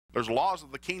There's laws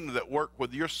of the kingdom that work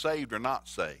whether you're saved or not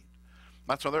saved.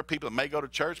 That's why there are people that may go to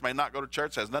church, may not go to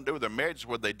church. It has nothing to do with their marriage,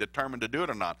 whether they determined to do it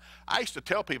or not. I used to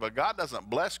tell people, God doesn't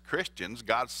bless Christians.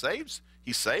 God saves.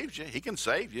 He saves you. He can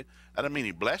save you. That doesn't mean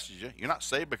he blesses you. You're not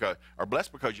saved because, or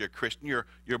blessed because you're a Christian.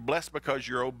 You're blessed because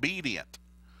you're obedient.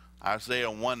 Isaiah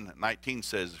 1:19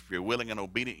 says, if you're willing and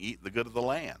obedient, you eat the good of the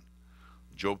land.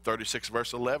 Job 36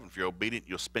 verse 11, if you're obedient,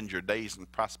 you'll spend your days in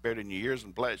prosperity and your years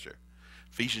in pleasure.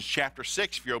 Ephesians chapter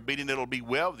 6, if you're obedient, it'll be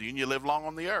well with you and you live long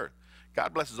on the earth.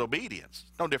 God blesses obedience.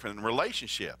 It's no different than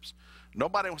relationships.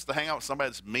 Nobody wants to hang out with somebody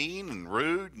that's mean and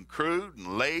rude and crude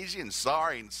and lazy and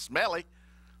sorry and smelly.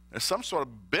 There's some sort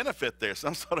of benefit there,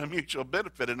 some sort of mutual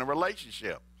benefit in a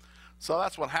relationship. So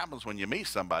that's what happens when you meet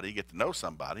somebody, you get to know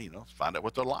somebody, find out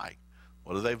what they're like.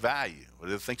 What do they value? What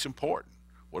do they think's important?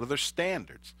 What are their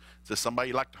standards? Is this somebody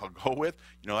you like to go with?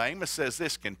 Amos says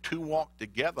this, can two walk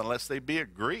together unless they be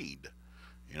agreed?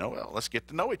 Well, let's get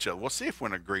to know each other. We'll see if we're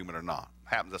in agreement or not.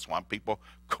 Happens. That's why people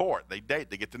court, they date,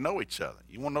 they get to know each other.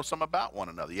 You want to know something about one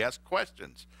another. You ask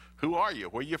questions. Who are you?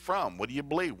 Where are you from? What do you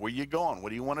believe? Where are you going? What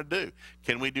do you want to do?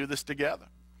 Can we do this together?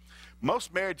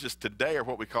 Most marriages today are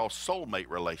what we call soulmate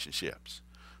relationships.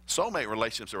 Soulmate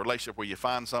relationships are a relationship where you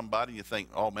find somebody and you think,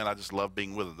 oh man, I just love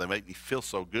being with them. They make me feel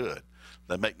so good.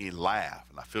 They make me laugh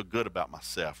and I feel good about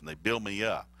myself and they build me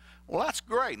up. Well, that's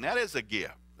great and that is a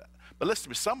gift. But listen to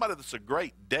me, somebody that's a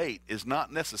great date is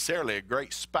not necessarily a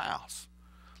great spouse.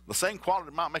 The same quality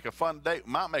that might make a fun date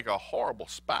might make a horrible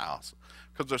spouse,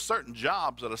 because there's certain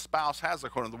jobs that a spouse has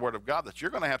according to the Word of God that you're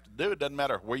going to have to do. It doesn't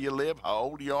matter where you live, how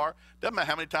old you are, doesn't matter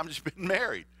how many times you've been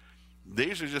married.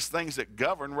 These are just things that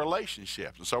govern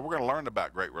relationships. And so we're going to learn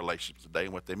about great relationships today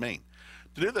and what they mean.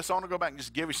 To do this, I want to go back and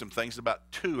just give you some things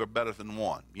about two are better than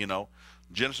one.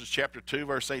 Genesis chapter 2,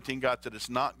 verse 18, God said it's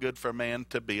not good for man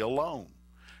to be alone.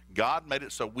 God made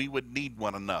it so we would need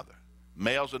one another.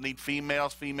 Males would need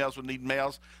females, females would need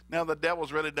males. Now, the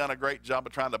devil's really done a great job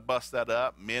of trying to bust that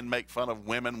up. Men make fun of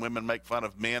women, women make fun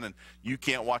of men, and you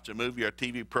can't watch a movie or a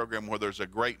TV program where there's a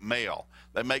great male.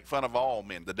 They make fun of all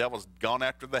men. The devil's gone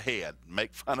after the head,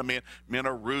 make fun of men. Men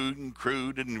are rude and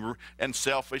crude and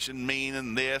selfish and mean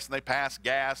and this, and they pass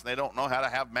gas, and they don't know how to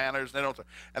have manners.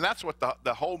 And that's what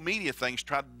the whole media thing's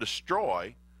tried to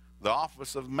destroy, the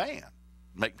office of man,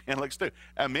 make men look stupid.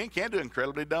 And men can do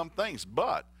incredibly dumb things,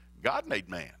 but God made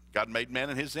man. God made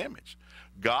man in his image.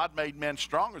 God made men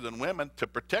stronger than women to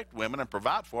protect women and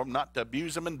provide for them, not to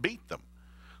abuse them and beat them.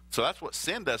 So that's what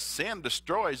sin does. Sin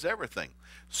destroys everything.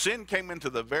 Sin came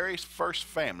into the very first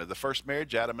family, the first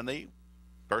marriage, Adam and Eve.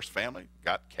 First family,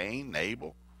 got Cain,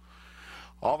 Abel.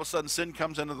 All of a sudden, sin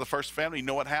comes into the first family. You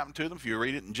know what happened to them? If you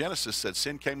read it in Genesis, it said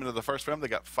sin came into the first family.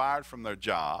 They got fired from their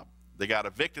job. They got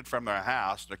evicted from their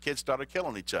house. Their kids started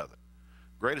killing each other.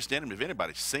 Greatest enemy of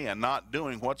anybody, sin, not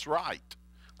doing what's right.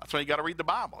 That's why you got to read the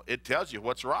Bible. It tells you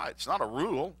what's right. It's not a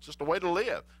rule. It's just a way to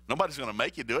live. Nobody's going to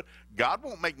make you do it. God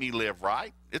won't make me live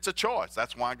right. It's a choice.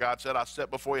 That's why God said, I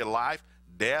set before you life,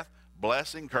 death,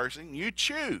 blessing, cursing. You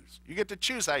choose. You get to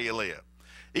choose how you live.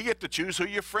 You get to choose who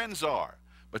your friends are.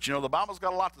 But the Bible's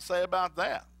got a lot to say about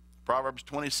that. Proverbs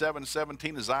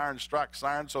 27:17 is iron strikes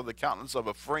iron, so the countenance of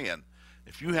a friend.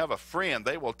 If you have a friend,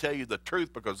 they will tell you the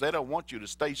truth because they don't want you to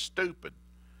stay stupid.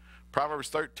 Proverbs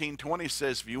 13:20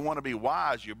 says, if you want to be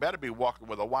wise, you better be walking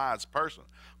with a wise person.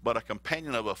 But a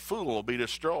companion of a fool will be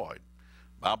destroyed.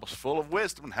 The Bible's full of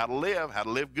wisdom on how to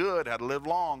live good, how to live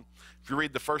long. If you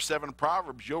read the first 7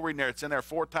 Proverbs, you'll read there, it's in there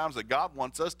 4 times that God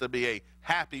wants us to be a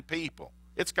happy people.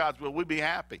 It's God's will we be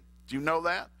happy. Do you know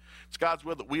that? It's God's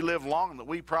will that we live long and that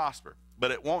we prosper.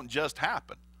 But it won't just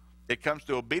happen. It comes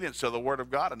to obedience to the Word of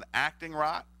God and acting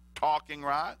right, talking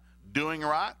right, doing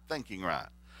right, thinking right.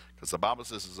 Because the Bible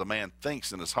says, as a man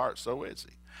thinks in his heart, so is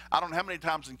he. I don't know how many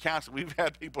times in counseling we've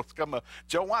had people come up,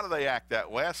 Joe, why do they act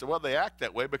that way? I said, well, they act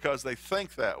that way because they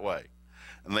think that way.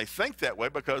 And they think that way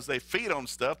because they feed on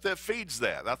stuff that feeds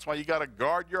that. That's why you got to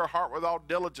guard your heart with all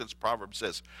diligence, Proverbs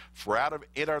says, for out of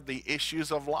it are the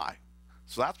issues of life.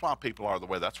 So that's why people are the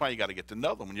way. That's why you got to get to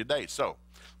know them when you date. So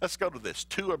let's go to this.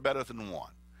 2 are better than 1.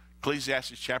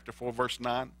 Ecclesiastes chapter 4, verse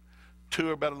 9. 2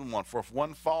 are better than 1. For if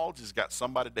one falls, he's got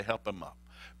somebody to help him up.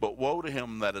 But woe to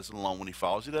him that is alone when he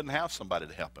falls. He doesn't have somebody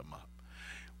to help him up.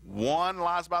 1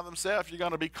 lies by themselves, you're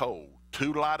going to be cold.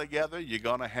 2 lie together, you're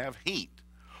going to have heat.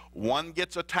 1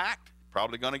 gets attacked,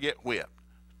 probably going to get whipped.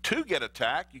 2 get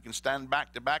attacked, you can stand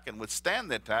back to back and withstand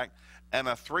the attack, and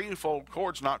a threefold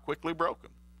cord's not quickly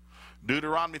broken.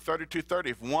 Deuteronomy 32:30,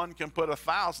 if 1 can put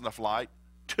 1,000 to flight,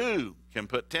 2 can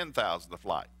put 10,000 to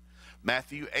flight.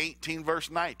 Matthew 18, verse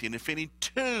 19, if any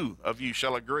 2 of you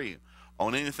shall agree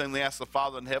on anything they ask the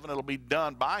Father in heaven, it'll be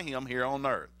done by him here on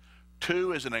earth.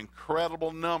 2 is an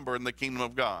incredible number in the kingdom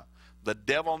of God. The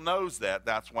devil knows that.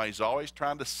 That's why he's always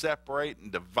trying to separate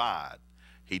and divide.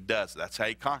 He does. That's how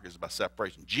he conquers, by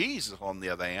separation. Jesus, on the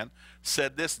other hand,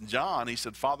 said this in John. He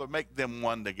said, Father, make them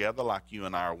one together like you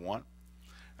and I are one.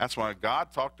 That's why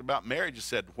God talked about marriage. He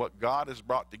said, what God has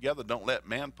brought together, don't let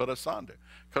man put asunder.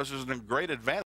 Because there's a great advantage